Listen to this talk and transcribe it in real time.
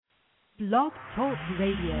Blog Talk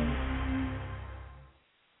Radio.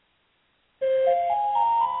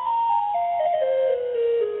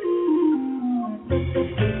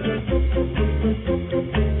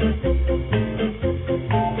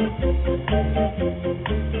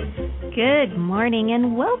 Good morning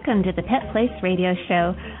and welcome to the Pet Place Radio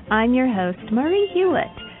Show. I'm your host, Marie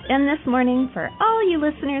Hulett, and this morning, for all you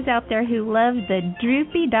listeners out there who love the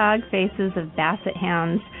droopy dog faces of Basset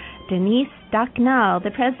Hounds, Denise Dochnahl,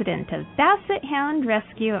 the president of Basset Hound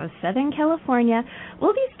Rescue of Southern California,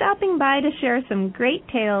 will be stopping by to share some great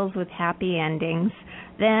tales with happy endings.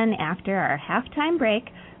 Then, after our halftime break,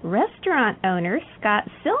 restaurant owner Scott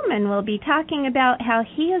Sellman will be talking about how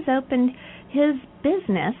he has opened his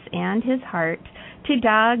business and his heart to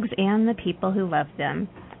dogs and the people who love them.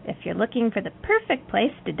 If you're looking for the perfect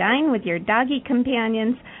place to dine with your doggy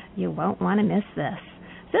companions, you won't want to miss this.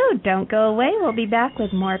 So don't go away. We'll be back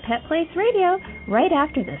with more Pet Place Radio right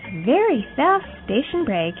after this very fast station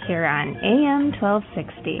break here on AM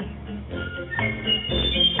 1260.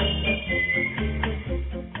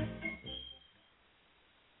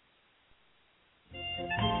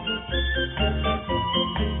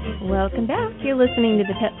 Welcome back. You're listening to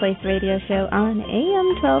the Pet Place Radio Show on AM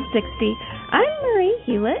 1260. I'm Marie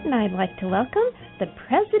Hulett, and I'd like to welcome the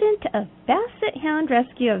president of Basset Hound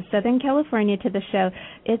Rescue of Southern California to the show.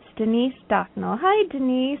 It's Denise Dochnahl. Hi,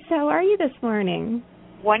 Denise. How are you this morning?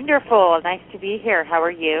 Wonderful. Nice to be here. How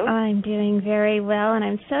are you? I'm doing very well, and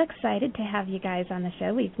I'm so excited to have you guys on the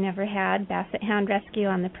show. We've never had Basset Hound Rescue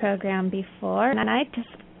on the program before, and I just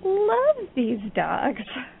love these dogs.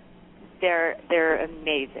 They're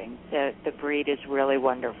amazing. The breed is really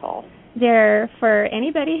wonderful. They're, for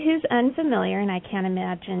anybody who's unfamiliar, and I can't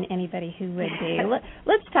imagine anybody who would be,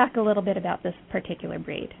 let's talk a little bit about this particular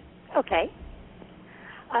breed. Okay.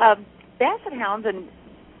 Basset Hounds, and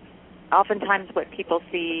oftentimes what people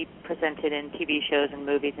see presented in TV shows and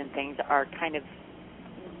movies and things, are kind of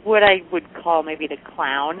what I would call maybe the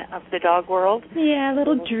clown of the dog world. Yeah, a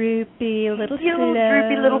little droopy, a little slow. Little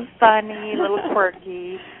droopy, little funny, a little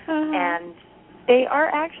quirky. And they are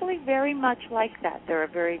actually very much like that. They're a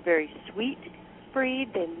very, very sweet breed.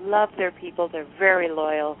 They love their people. They're very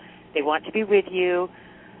loyal. They want to be with you.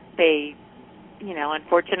 They,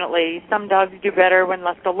 unfortunately, some dogs do better when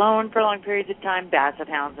left alone for long periods of time. Basset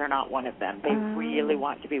Hounds are not one of them. They really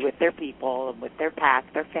want to be with their people and with their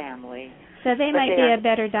pack, their family. So they might be a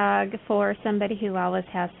better dog for somebody who always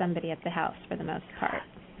has somebody at the house for the most part.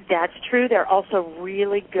 That's true. They're also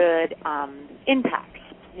really good in packs.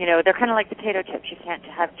 They're kind of like potato chips. You can't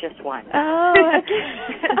have just one. Oh,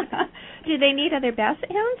 okay. Do they need other Basset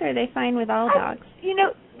Hounds, or are they fine with all dogs?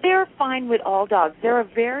 They're fine with all dogs. They're a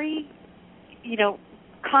very,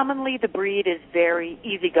 commonly the breed is very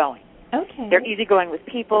easygoing. Okay. They're easygoing with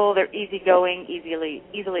people. They're easygoing, easily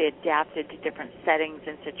adapted to different settings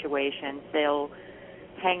and situations. They'll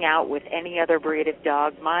hang out with any other breed of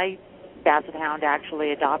dog. My Basset Hound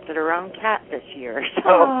actually adopted her own cat this year,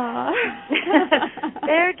 so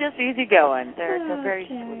they're just easygoing. They're very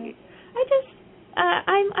sweet.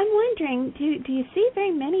 I'm wondering, do you see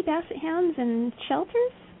very many Basset Hounds in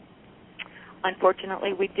shelters?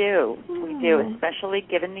 Unfortunately, we do. We do, especially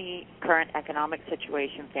given the current economic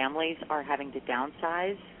situation. Families are having to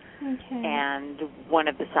downsize, and one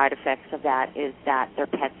of the side effects of that is that their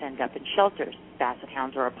pets end up in shelters. Basset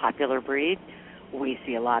Hounds are a popular breed. We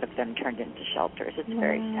see a lot of them turned into shelters. It's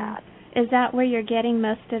very sad. Is that where you're getting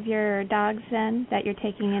most of your dogs then, that you're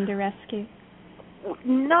taking into rescue?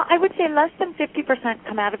 No, I would say less than 50%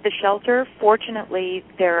 come out of the shelter. Fortunately,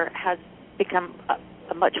 there has become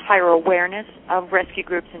a much higher awareness of rescue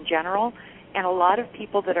groups in general, and a lot of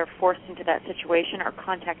people that are forced into that situation are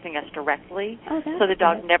contacting us directly, so the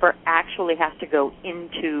dog never actually has to go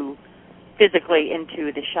physically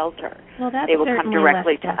into the shelter. Well, that's they will come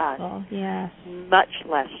directly to us. Yes. Much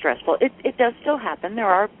less stressful. It does still happen. There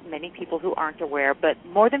are many people who aren't aware, but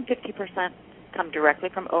more than 50% come directly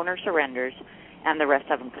from owner surrenders, and the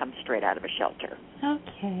rest of them come straight out of a shelter.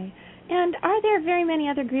 Okay. And are there very many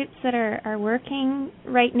other groups that are working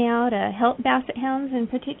right now to help Basset Hounds in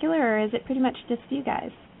particular, or is it pretty much just you guys?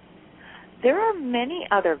 There are many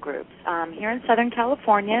other groups. Here in Southern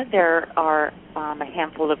California, there are a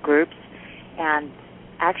handful of groups, and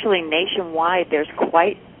actually nationwide there's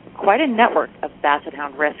quite a network of Basset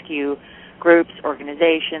Hound rescue groups,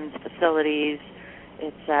 organizations, facilities.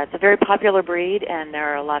 It's a very popular breed, and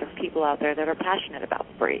there are a lot of people out there that are passionate about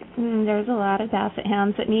the breed. There's a lot of Basset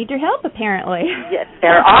Hounds that need your help, apparently. Yes,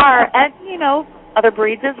 there are, and other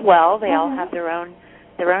breeds as well. They all have their own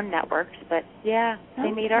networks, but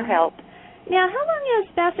they need our help. Now, how long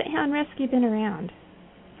has Basset Hound Rescue been around?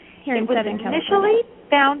 here in Southern California? It was initially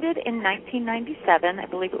founded in 1997. I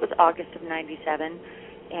believe it was August of 97,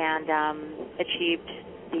 and achieved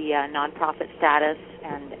the nonprofit status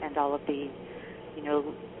and all of the,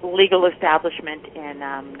 legal establishment in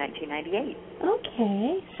 1998.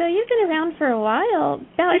 Okay, so you've been around for a while.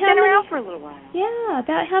 We've been around for a little while. Yeah,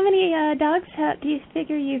 about how many dogs do you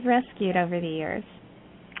figure you've rescued over the years?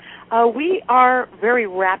 We are very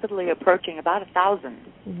rapidly approaching about 1,000.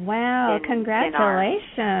 Wow,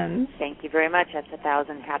 congratulations. Thank you very much. That's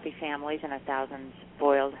 1,000 happy families and 1,000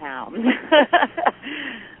 spoiled hounds.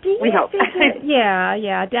 We hope.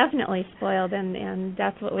 Yeah, definitely spoiled, and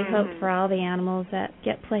that's what we hope for all the animals that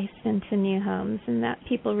get placed into new homes, and that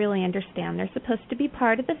people really understand. They're supposed to be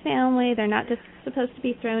part of the family. They're not just supposed to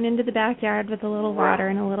be thrown into the backyard with a little water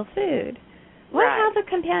and a little food. Why have a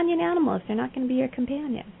companion animal if they're not going to be your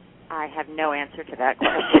companion? I have no answer to that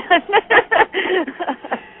question.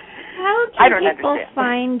 How can people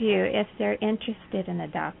find you if they're interested in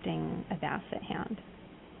adopting a Basset Hound?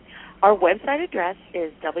 Our website address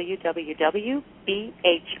is www.bhrsc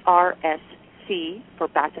for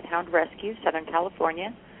Basset Hound Rescue, Southern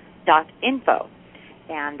California, .info.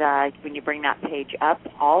 And when you bring that page up,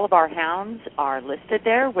 all of our hounds are listed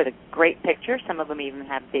there with a great picture. Some of them even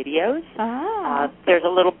have videos. There's a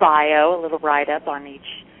little bio, a little write-up on each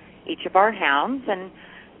of our hounds. And,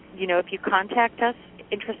 if you contact us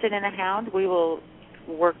interested in a hound, we will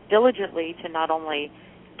work diligently to not only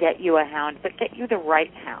get you a hound, but get you the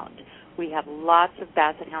right hound. We have lots of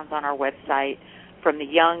Basset Hounds on our website, from the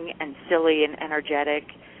young and silly and energetic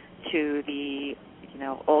to the,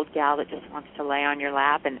 old gal that just wants to lay on your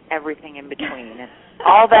lap, and everything in between. And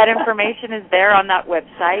all that information is there on that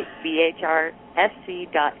website, bhrsc.info.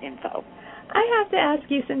 I have to ask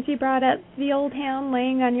you, since you brought up the old hound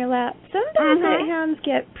laying on your lap, some Basset Hounds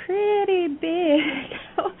get pretty big.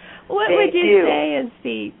 What would you say is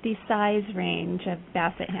the size range of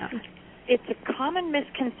Basset Hounds? It's a common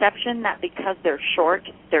misconception that because they're short,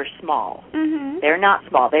 they're small. They're not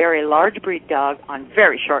small. They are a large breed dog on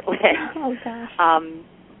very short legs. Oh, gosh.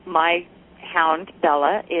 My hound,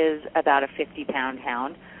 Bella, is about a 50-pound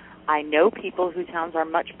hound. I know people whose hounds are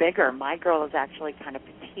much bigger. My girl is actually kind of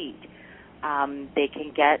petite. They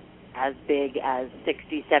can get as big as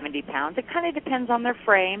 60, 70 pounds. It kind of depends on their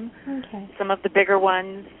frame. Okay. Some of the bigger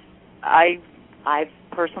ones, I've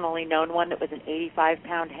personally known one that was an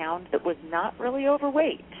 85-pound hound that was not really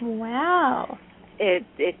overweight. Wow.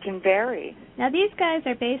 It can vary. Now, these guys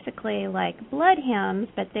are basically like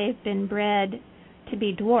bloodhounds, but they've been bred to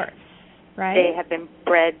be dwarfs, right? They have been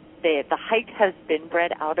bred, the height has been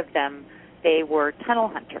bred out of them. They were tunnel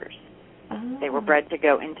hunters. Oh. They were bred to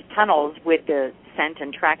go into tunnels with the scent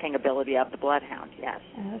and tracking ability of the bloodhound, yes.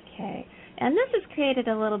 Okay. And this has created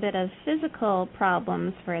a little bit of physical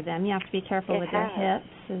problems for them. You have to be careful with their hips.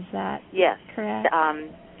 Is that correct?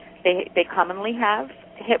 They commonly have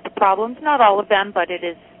hip problems. Not all of them, but it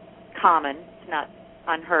is common. It's not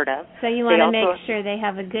unheard of. So you want to make sure they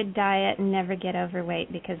have a good diet and never get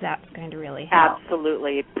overweight, because that's going to really help.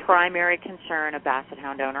 Absolutely. Primary concern a Basset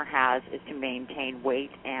Hound owner has is to maintain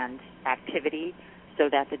weight and activity so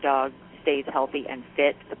that the dog stays healthy and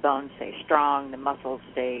fit, the bones stay strong, the muscles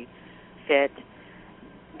stay fit.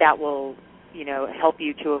 That will, help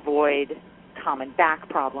you to avoid common back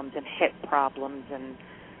problems and hip problems and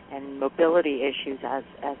mobility issues as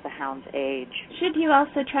the hounds age. Should you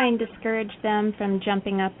also try and discourage them from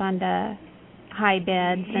jumping up onto high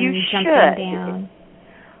beds and jumping down?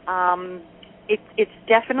 It's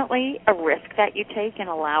definitely a risk that you take in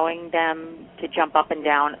allowing them to jump up and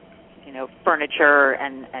down, furniture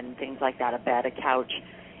and things like that, a bed, a couch.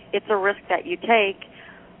 It's a risk that you take.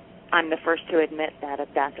 I'm the first to admit that a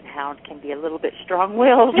Basset Hound can be a little bit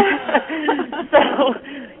strong-willed. So,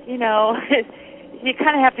 you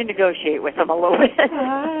kind of have to negotiate with them a little bit.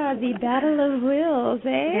 The battle of wills,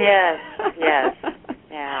 eh? Yes,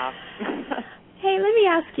 yeah. Hey, let me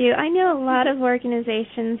ask you, I know a lot of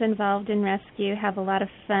organizations involved in rescue have a lot of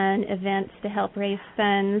fun events to help raise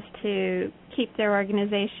funds to keep their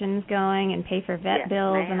organizations going and pay for vet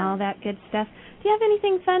bills and all that good stuff. Do you have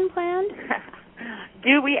anything fun planned?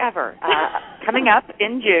 Do we ever? Coming up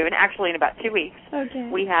in June, actually in about 2 weeks,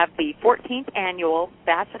 we have the 14th annual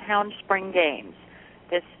Basset Hound Spring Games.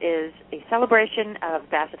 This is a celebration of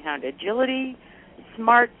Basset Hound agility,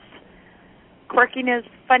 smarts, quirkiness,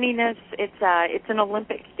 funniness. It's an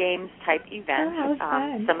Olympic Games type event. Oh,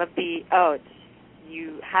 fun. Some of the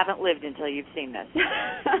you haven't lived until you've seen this.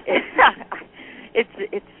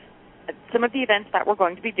 It's some of the events that we're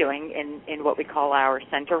going to be doing in what we call our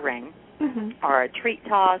center ring are a treat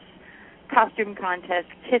toss, costume contest,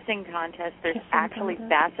 kissing contest. There's actually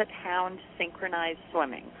Basset Hound synchronized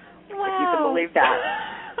swimming. if you can believe that.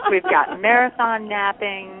 We've got marathon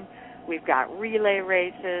napping. We've got relay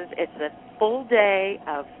races. It's a full day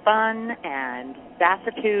of fun and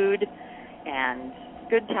bassitude and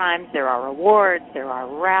good times. There are awards, there are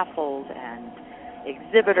raffles and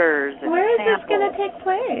exhibitors and Where is samples. this going to take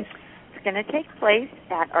place? It's going to take place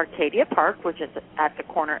at Arcadia Park, which is at the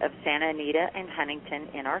corner of Santa Anita and Huntington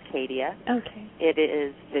in Arcadia. Okay. It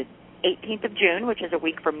is the 18th of June, which is a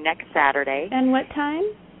week from next Saturday. And what time?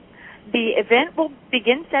 The event will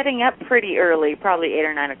begin setting up pretty early, probably 8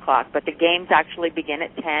 or 9 o'clock, but the games actually begin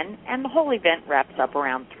at 10, and the whole event wraps up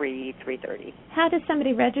around 3:30. How does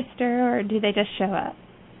somebody register, or do they just show up?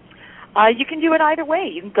 You can do it either way.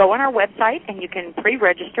 You can go on our website, and you can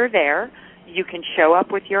pre-register there. You can show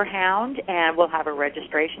up with your hound, and we'll have a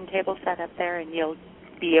registration table set up there, and you'll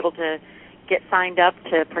be able to get signed up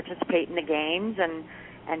to participate in the games and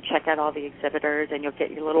check out all the exhibitors, and you'll get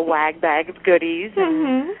your little wag bag of goodies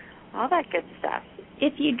and all that good stuff.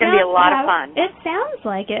 If you it's going to be a lot of fun. It sounds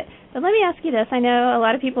like it. But let me ask you this. I know a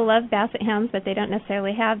lot of people love Basset Hounds, but they don't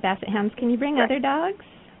necessarily have Basset Hounds. Can you bring other dogs?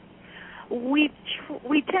 We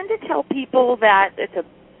tend to tell people that it's a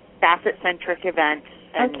Basset-centric event,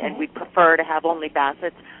 and we prefer to have only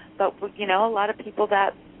Bassets. But, you know, a lot of people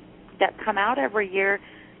that come out every year,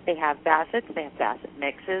 they have Bassets, they have Basset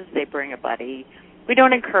mixes, they bring a buddy. We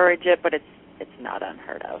don't encourage it, but it's not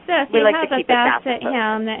unheard of. So if we you like have to a keep Basset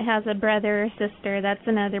Hound that has a brother or sister, that's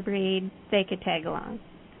another breed, they could tag along.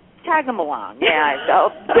 Tag them along, yeah.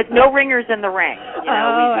 So, with no ringers in the ring. You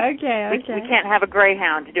know, okay. We can't have a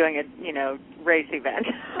greyhound doing a, race event.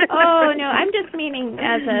 Oh, no, I'm just meaning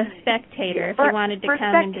as a spectator, if you wanted to come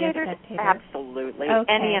and be a spectator. Absolutely.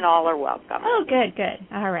 Okay. Any and all are welcome. Oh, good.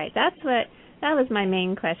 All right. That was my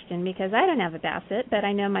main question, because I don't have a Basset, but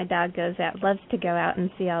I know my dog loves to go out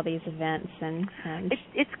and see all these events. And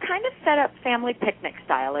It's kind of set up family picnic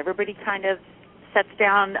style. Everybody kind of sets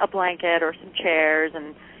down a blanket or some chairs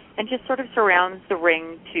and just sort of surrounds the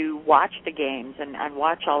ring to watch the games and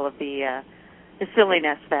watch all of the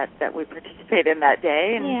silliness that we participate in that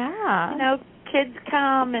day. And, yeah. Kids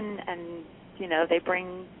come and they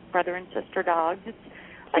bring brother and sister dogs. It's,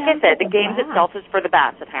 like I said, the games itself is for the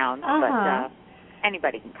Basset Hounds, but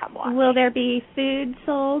anybody can come watch. Will there be food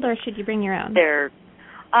sold, or should you bring your own?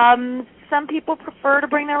 Some people prefer to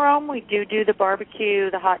bring their own. We do the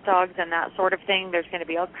barbecue, the hot dogs, and that sort of thing. There's going to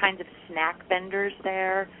be all kinds of snack vendors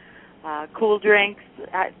there, cool drinks.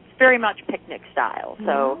 It's very much picnic style.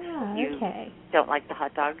 So you don't like the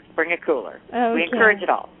hot dogs, bring a cooler. Okay. We encourage it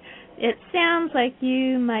all. It sounds like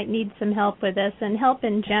you might need some help with this, and help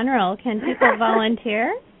in general. Can people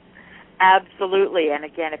volunteer? Absolutely. And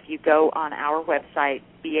again, if you go on our website,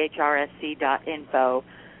 bhrsc.info,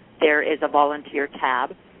 there is a volunteer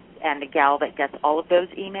tab, and the gal that gets all of those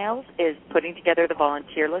emails is putting together the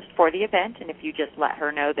volunteer list for the event, and if you just let her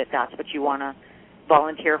know that that's what you want to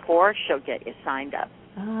volunteer for, she'll get you signed up.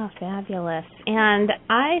 Oh, fabulous. And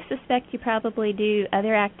I suspect you probably do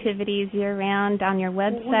other activities year-round on your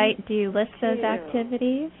website. Do you list those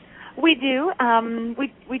activities? We do.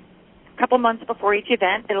 We a couple months before each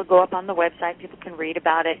event, it'll go up on the website. People can read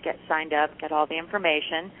about it, get signed up, get all the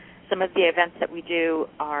information. Some of the events that we do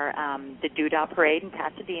are the Doodah Parade in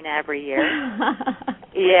Pasadena every year.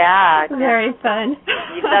 Yeah. Very fun.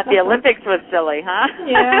 You thought the Olympics was silly, huh?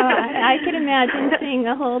 Yeah, I can imagine seeing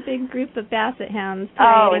a whole big group of Basset Hounds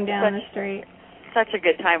parading down the street. Such a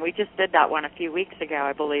good time. We just did that one a few weeks ago,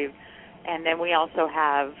 I believe. And then we also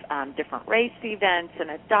have different race events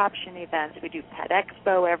and adoption events. We do Pet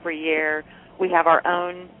Expo every year. We have our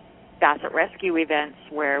own Basset Rescue events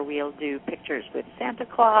where we'll do pictures with Santa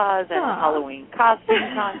Claus and Halloween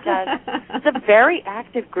costume contests. It's a very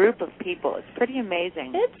active group of people. It's pretty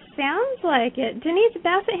amazing. It sounds like it. Denise,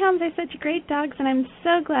 Basset Hounds are such great dogs, and I'm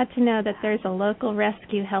so glad to know that there's a local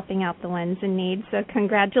rescue helping out the ones in need. So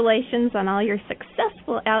congratulations on all your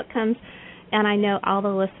successful outcomes, and I know all the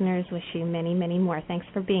listeners wish you many, many more. Thanks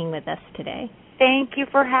for being with us today. Thank you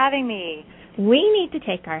for having me. We need to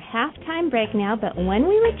take our halftime break now, but when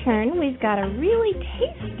we return, we've got a really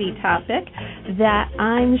tasty topic that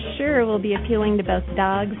I'm sure will be appealing to both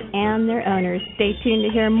dogs and their owners. Stay tuned to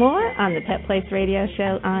hear more on the Pet Place Radio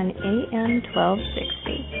Show on AM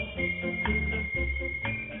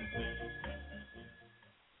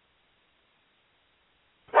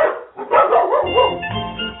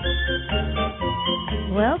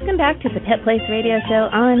Welcome back to the Pet Place Radio Show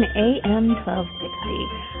on AM 1260.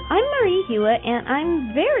 I'm Marie Hulett, and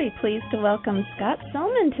I'm very pleased to welcome Scott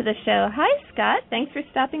Sellman to the show. Hi, Scott. Thanks for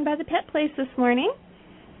stopping by the Pet Place this morning.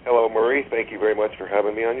 Hello, Marie. Thank you very much for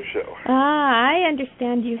having me on your show. I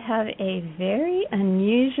understand you have a very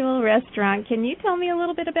unusual restaurant. Can you tell me a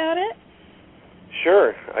little bit about it?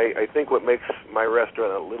 Sure. I think what makes my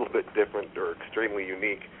restaurant a little bit different or extremely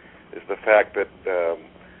unique is the fact that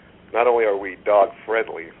not only are we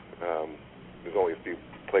dog-friendly, there's only a few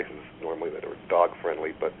places normally that are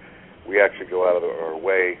dog-friendly, but we actually go out of our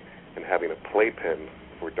way in having a playpen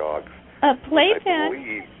for dogs. A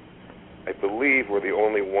playpen? I believe we're the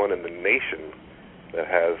only one in the nation that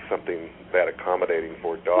has something that accommodating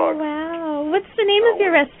for dogs. Oh, wow. What's the name of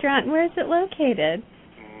your restaurant? Where is it located?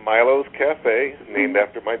 Milo's Cafe, named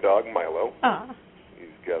after my dog Milo. Oh.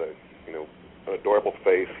 He's got an adorable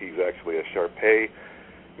face. He's actually a Shar-Pei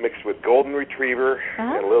mixed with Golden Retriever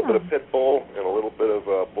and a little bit of Pit Bull and a little bit of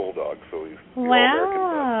Bulldog. So he's all-American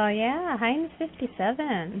dog. Yeah, Heinz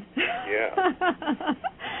 57. Yeah.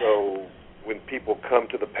 So when people come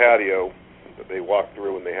to the patio, they walk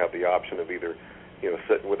through and they have the option of either,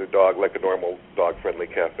 sitting with their dog like a normal dog-friendly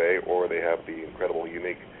cafe, or they have the incredible,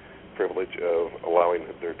 unique privilege of allowing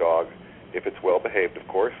their dog, if it's well-behaved, of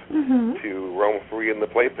course, to roam free in the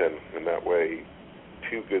playpen. And that way,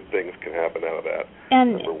 two good things can happen out of that.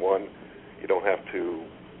 And number one, you don't have to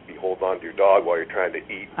hold on to your dog while you're trying to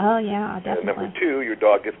eat. Oh, yeah, definitely. And number two, your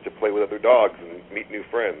dog gets to play with other dogs and meet new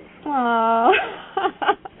friends. Oh.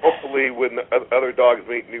 Hopefully, when other dogs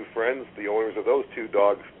meet new friends, the owners of those two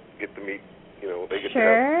dogs get to meet, they get to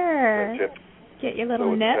have friendships. Get your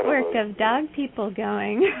little network of dog people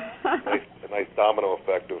going. a nice domino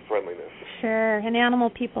effect of friendliness. Sure, and animal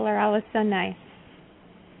people are always so nice.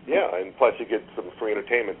 Yeah, and plus you get some free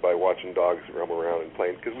entertainment by watching dogs roam around and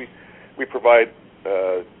playing, because we provide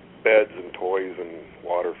beds and toys and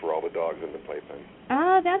water for all the dogs in the playpen.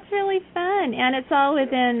 Oh, that's really fun. And it's all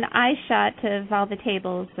within eyeshot of all the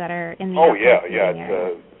tables that are in the area.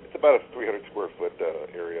 It's about a 300 square foot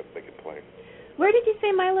area that they can play. Where did you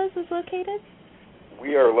say Milo's was located?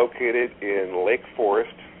 We are located in Lake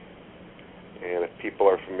Forest, and if people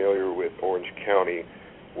are familiar with Orange County,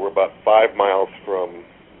 we're about 5 miles from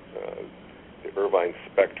the Irvine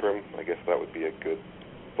Spectrum. I guess that would be a good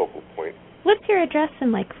focal point. What's your address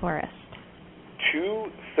in Lake Forest?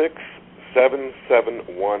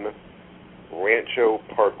 26771 Rancho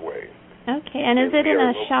Parkway. Okay, and is it in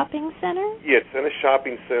a shopping center? Yeah, it's in a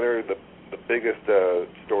shopping center. The biggest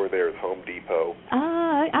store there is Home Depot.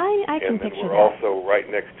 I can picture that. And we're also right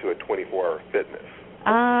next to a 24-hour fitness.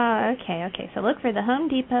 Okay. So look for the Home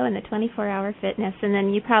Depot and the 24-hour fitness, and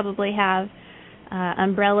then you probably have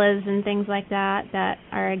umbrellas and things like that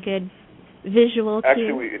are a good visual cue.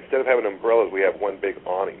 Actually, instead of having umbrellas, we have one big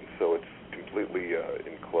awning, so it's completely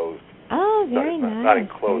enclosed. Oh, very nice. Not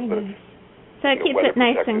enclosed, but it's so it keeps it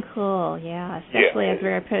nice and cool, especially as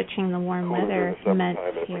we're approaching the warm weather months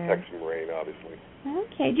here. It protects from rain, obviously.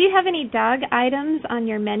 Okay. Do you have any dog items on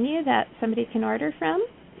your menu that somebody can order from,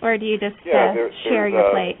 or do you just share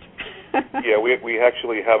your plate? Yeah, we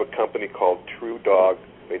actually have a company called True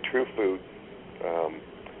Food, and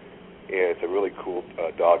it's a really cool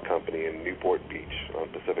dog company in Newport Beach on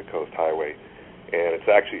Pacific Coast Highway, and it's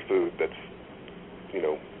actually food that's,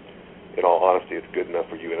 in all honesty, it's good enough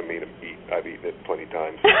for you and me to eat. I've eaten it plenty of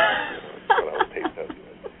times. When I was taste testing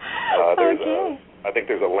it. I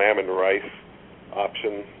think there's a lamb and rice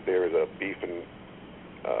option. There's a beef and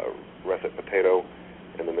russet potato,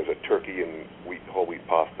 and then there's a turkey and whole wheat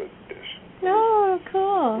pasta dish. Oh,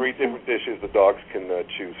 cool. 3 different dishes the dogs can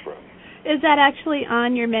choose from. Is that actually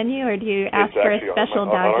on your menu, or do you ask for a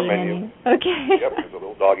special doggy menu? Okay. Yep, there's a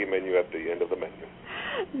little doggy menu at the end of the menu.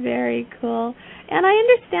 Very cool. And I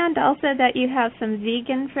understand also that you have some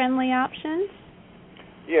vegan-friendly options?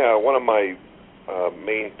 Yeah, one of my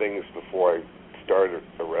main things before I started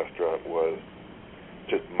a restaurant was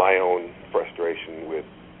just my own frustration with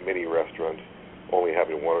many restaurants only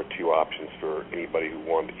having 1 or 2 options for anybody who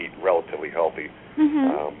wanted to eat relatively healthy.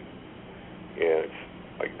 And it's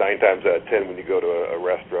like 9 times out of 10 when you go to a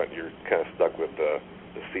restaurant, you're kind of stuck with the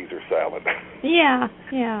Caesar salad. Yeah.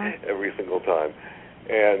 Every single time.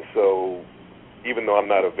 And so even though I'm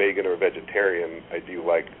not a vegan or a vegetarian, I do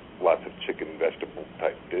like lots of chicken and vegetable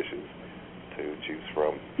type dishes to choose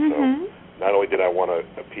from. So not only did I want to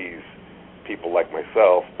appease people like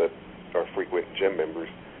myself that are frequent gym members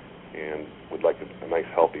and would like a nice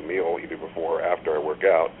healthy meal either before or after I work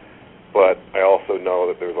out, but I also know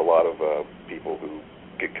that there's a lot of people who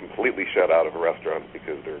get completely shut out of a restaurant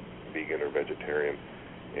because they're vegan or vegetarian,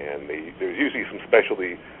 and there's usually some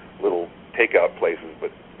specialty little takeout places, but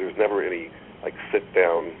there's never any like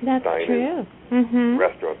sit-down dine-in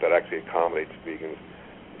restaurant that actually accommodates vegans.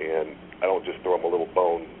 And I don't just throw them a little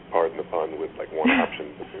bone, pardon the pun, with like one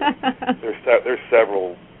option. There's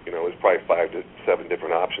several there's probably 5 to 7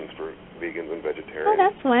 different options for vegans and vegetarians. Oh,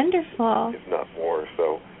 that's wonderful. If not more.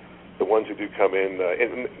 So the ones who do come in,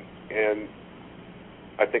 and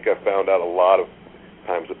I think I've found out a lot of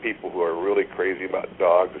times the people who are really crazy about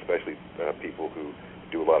dogs, especially people who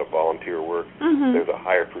do a lot of volunteer work, there's a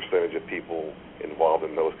higher percentage of people involved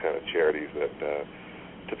in those kind of charities that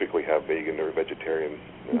typically have vegan or vegetarian.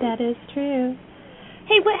 That is true.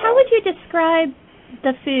 Hey, how would you describe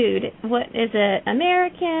the food? What is it?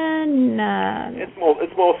 American?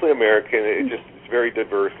 It's mostly American. It's very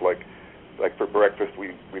diverse. Like for breakfast,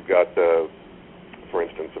 we've got, for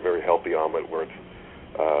instance, a very healthy omelet where it's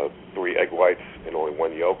 3 egg whites and only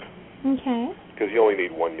 1 yolk. Okay. Because you only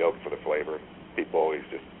need 1 yolk for the flavor. People always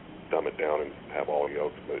just dumb it down and have all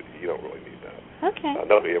yolks, but you don't really need that. Okay.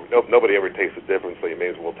 Nobody ever tastes the difference, so you may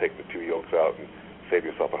as well take the 2 yolks out and save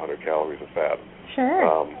yourself 100 calories of fat. Sure.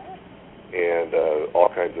 And all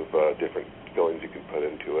kinds of different fillings you can put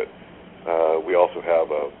into it. We also have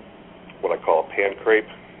what I call a pan crepe.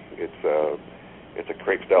 It's a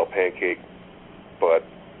crepe-style pancake, but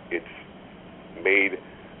it's made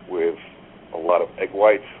with a lot of egg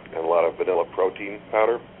whites and a lot of vanilla protein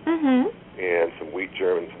powder, and some wheat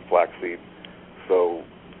germ and some flaxseed. So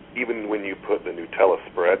even when you put the Nutella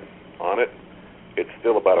spread on it, it's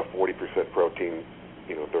still about a 40% protein,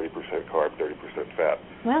 30% carb, 30% fat.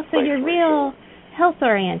 Well, so you're real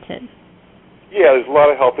health-oriented. Yeah, there's a lot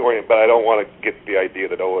of health-oriented, but I don't want to get the idea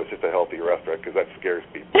that, it's just a healthy restaurant, because that scares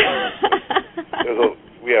people.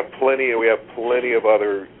 We have plenty of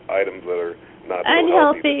other items that are not so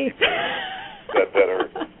unhealthy. that are,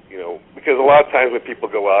 because a lot of times when people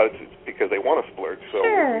go out, it's because they want to splurge. So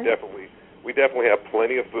sure. we definitely have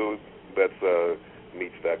plenty of food that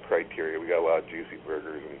meets that criteria. We got a lot of juicy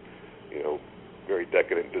burgers and, very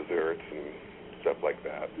decadent desserts and stuff like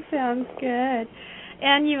that. Sounds good.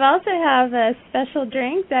 And you also have a special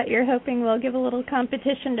drink that you're hoping will give a little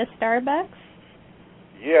competition to Starbucks?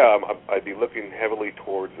 Yeah, I'd be looking heavily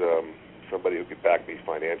towards somebody who could back me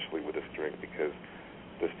financially with this drink, because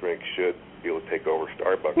this drink should be able to take over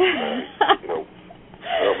Starbucks. I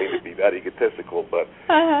don't mean to be that egotistical, but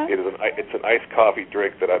it's an iced coffee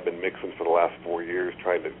drink that I've been mixing for the last 4 years,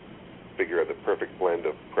 trying to figure out the perfect blend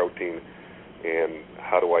of protein and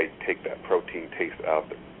how do I take that protein taste out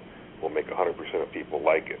that will make 100% of people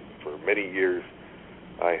like it. For many years,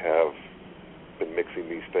 I have been mixing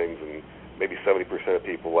these things, and maybe 70% of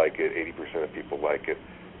people like it, 80% of people like it.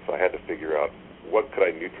 So I had to figure out what could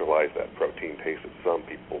I neutralize that protein taste that some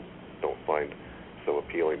people don't find so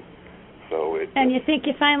appealing. And you think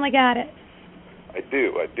you finally got it? I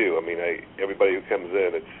do. I mean, everybody who comes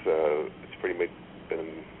in, it's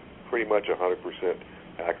been pretty much 100%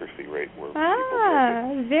 accuracy rate where people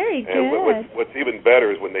drink it. Very good. And what's even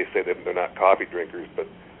better is when they say that they're not coffee drinkers, but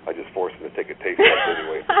I just force them to take a taste test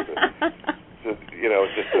anyway.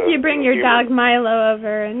 You bring your dog Milo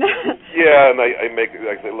over, and yeah, and I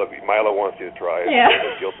say, look, Milo wants you to try it. Yeah.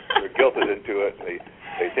 They're guilted into it. And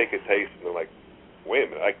they take a taste, and they're like, wait a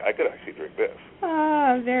minute, I could actually drink this.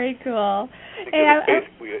 Oh, very cool.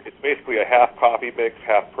 It's basically a half coffee mix,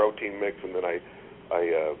 half protein mix, and then I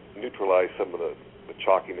neutralize some of the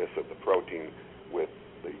chalkiness of the protein with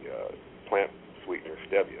the plant sweetener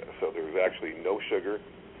stevia. So there's actually no sugar,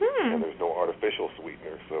 and there's no artificial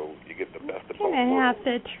sweetener, so you get the best of both worlds. I'm going to have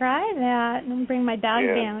to try that and bring my dog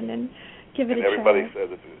down and give it a try. And everybody says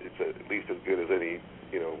it's at least as good as any,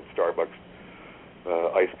 Starbucks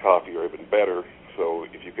iced coffee, or even better. So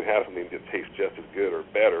if you can have something that tastes just as good or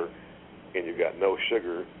better, and you've got no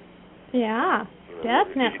sugar. Yeah,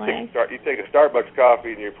 definitely. You take a Starbucks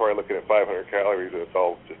coffee, and you're probably looking at 500 calories, and it's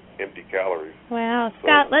all just empty calories. Wow.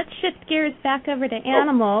 Scott, let's shift gears back over to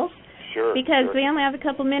animals. Sure. Because we only have a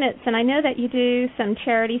couple minutes, and I know that you do some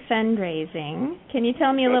charity fundraising. Can you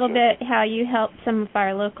tell me a little bit how you help some of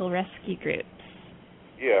our local rescue groups?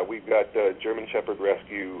 Yeah, we've got German Shepherd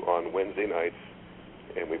Rescue on Wednesday nights,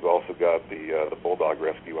 and we've also got the Bulldog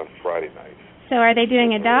Rescue on Friday nights. So are they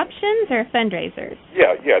doing adoptions or fundraisers?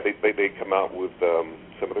 Yeah, they come out with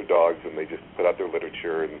some of their dogs, and they just put out their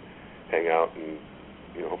literature and hang out, and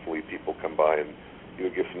hopefully people come by and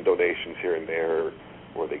give some donations here and there,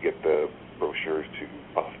 or they get the brochures to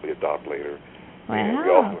possibly adopt later. Wow. And we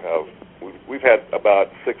also we've had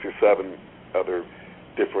about 6 or 7 other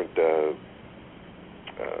different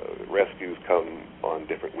rescues come on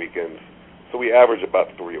different weekends. So we average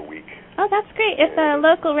about 3 a week. Oh, that's great. If a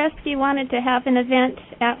local rescue wanted to have an event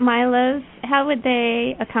at Milo's, how would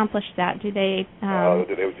they accomplish that? Do they...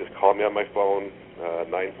 They would just call me on my phone,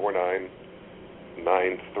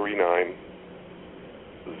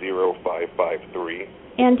 949-939-0553.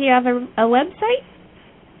 And do you have a website?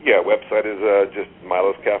 Yeah, website is just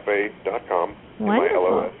miloscafe.com.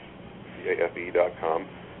 Wonderful. miloscafe.com.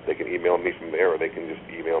 They can email me from there, or they can just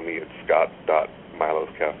email me at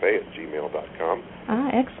scott.miloscafe@gmail.com.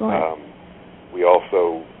 Excellent. We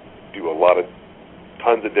also do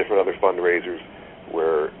tons of different other fundraisers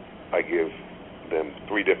where I give them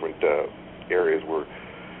 3 different areas where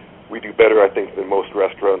we do better, I think, than most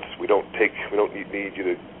restaurants. We don't need you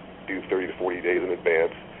to do 30 to 40 days in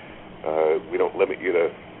advance. We don't limit you to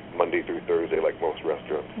Monday through Thursday like most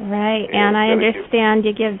restaurants. Right, and I understand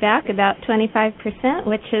you give back about 25%,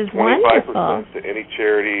 which is 25% wonderful. 25% to any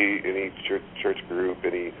charity, any church group,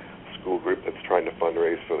 any school group that's trying to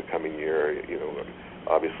fundraise for the coming year.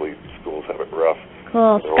 Obviously schools have it rough.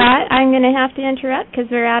 Cool. Scott, I'm going to have to interrupt because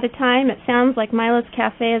we're out of time. It sounds like Milo's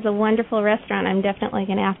Cafe is a wonderful restaurant. I'm definitely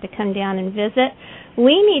going to have to come down and visit.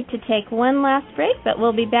 We need to take one last break, but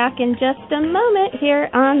we'll be back in just a moment here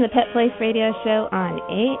on the Pet Place Radio Show on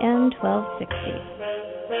AM 1260.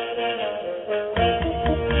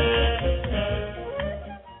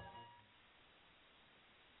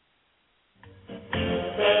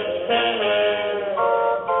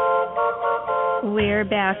 We're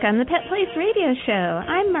back on the Pet Place Radio Show.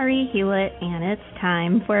 I'm Marie Hulett, and it's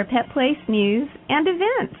time for Pet Place news and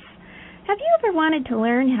events. Have you ever wanted to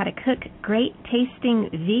learn how to cook great-tasting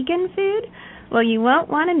vegan food? Well, you won't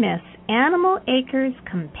want to miss Animal Acres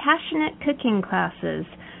Compassionate Cooking Classes.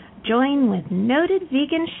 Join with noted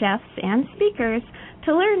vegan chefs and speakers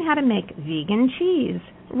to learn how to make vegan cheese,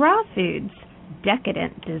 raw foods,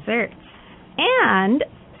 decadent desserts, and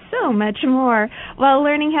so much more, while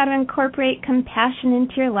learning how to incorporate compassion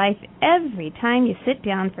into your life every time you sit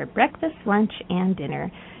down for breakfast, lunch, and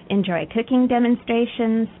dinner. Enjoy cooking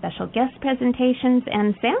demonstrations, special guest presentations,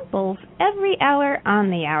 and samples every hour on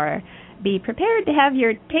the hour. Be prepared to have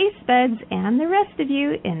your taste buds and the rest of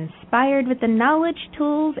you inspired with the knowledge,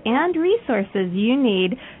 tools, and resources you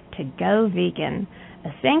need to go vegan.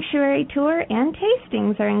 A sanctuary tour and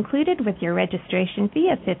tastings are included with your registration fee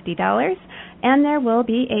of $50, and there will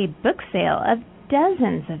be a book sale of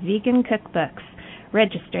dozens of vegan cookbooks.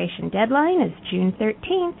 Registration deadline is June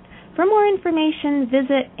 13th. For more information,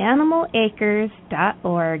 visit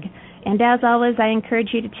animalacres.org. And as always, I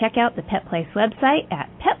encourage you to check out the Pet Place website at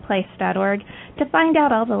petplace.org to find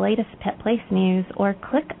out all the latest Pet Place news, or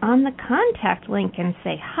click on the contact link and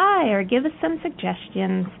say hi or give us some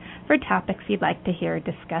suggestions for topics you'd like to hear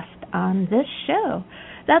discussed on this show.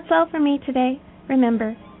 That's all for me today.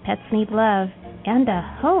 Remember, pets need love and a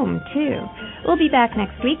home, too. We'll be back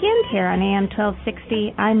next weekend here on AM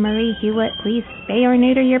 1260. I'm Marie Hulett. Please spay or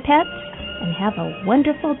neuter your pets and have a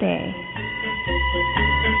wonderful day.